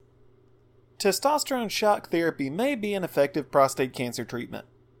Testosterone shock therapy may be an effective prostate cancer treatment.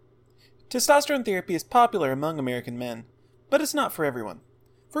 Testosterone therapy is popular among American men, but it's not for everyone.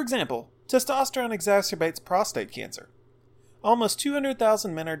 For example, testosterone exacerbates prostate cancer. Almost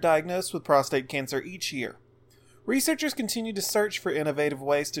 200,000 men are diagnosed with prostate cancer each year. Researchers continue to search for innovative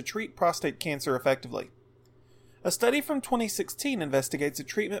ways to treat prostate cancer effectively. A study from 2016 investigates a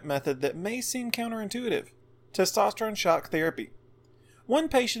treatment method that may seem counterintuitive: testosterone shock therapy. One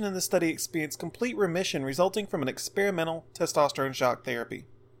patient in the study experienced complete remission resulting from an experimental testosterone shock therapy.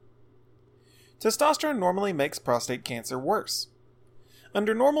 Testosterone normally makes prostate cancer worse.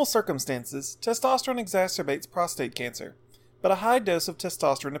 Under normal circumstances, testosterone exacerbates prostate cancer, but a high dose of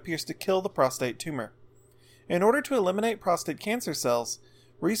testosterone appears to kill the prostate tumor. In order to eliminate prostate cancer cells,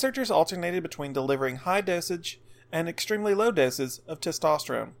 researchers alternated between delivering high dosage and extremely low doses of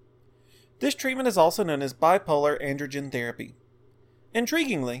testosterone. This treatment is also known as bipolar androgen therapy.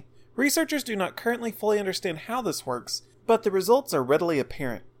 Intriguingly, researchers do not currently fully understand how this works, but the results are readily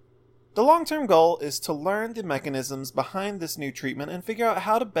apparent. The long-term goal is to learn the mechanisms behind this new treatment and figure out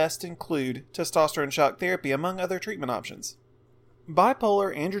how to best include testosterone shock therapy among other treatment options.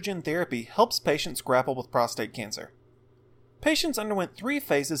 Bipolar androgen therapy helps patients grapple with prostate cancer. Patients underwent 3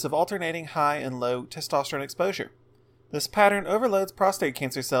 phases of alternating high and low testosterone exposure. This pattern overloads prostate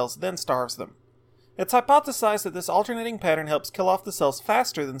cancer cells, then starves them. It's hypothesized that this alternating pattern helps kill off the cells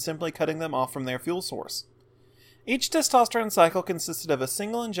faster than simply cutting them off from their fuel source. Each testosterone cycle consisted of a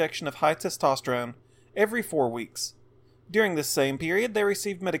single injection of high testosterone every 4 weeks. During this same period, they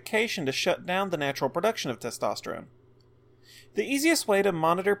received medication to shut down the natural production of testosterone. The easiest way to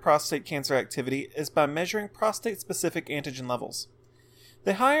monitor prostate cancer activity is by measuring prostate-specific antigen levels.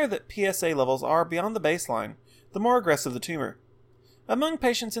 The higher that PSA levels are beyond the baseline, the more aggressive the tumor. Among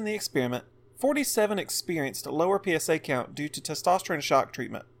patients in the experiment, 47 experienced a lower PSA count due to testosterone shock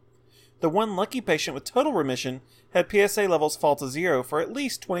treatment. The one lucky patient with total remission had PSA levels fall to 0 for at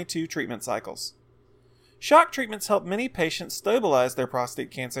least 22 treatment cycles. Shock treatments help many patients stabilize their prostate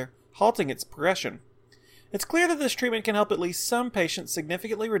cancer, halting its progression. It's clear that this treatment can help at least some patients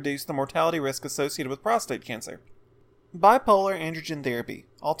significantly reduce the mortality risk associated with prostate cancer. Bipolar androgen therapy,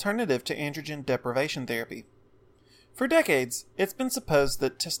 alternative to androgen deprivation therapy. For decades, it's been supposed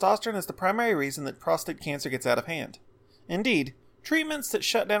that testosterone is the primary reason that prostate cancer gets out of hand. Indeed, treatments that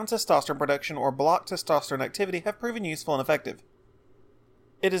shut down testosterone production or block testosterone activity have proven useful and effective.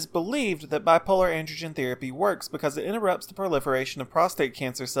 It is believed that bipolar androgen therapy works because it interrupts the proliferation of prostate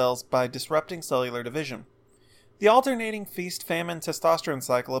cancer cells by disrupting cellular division. The alternating feast-famine testosterone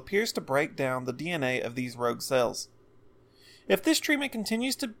cycle appears to break down the DNA of these rogue cells. If this treatment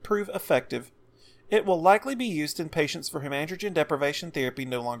continues to prove effective, it will likely be used in patients for whom androgen deprivation therapy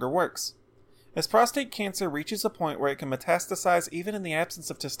no longer works. As prostate cancer reaches a point where it can metastasize even in the absence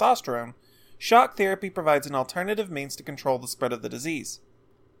of testosterone, shock therapy provides an alternative means to control the spread of the disease.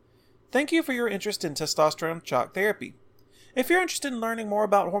 Thank you for your interest in testosterone shock therapy. If you're interested in learning more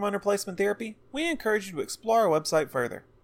about hormone replacement therapy, we encourage you to explore our website further.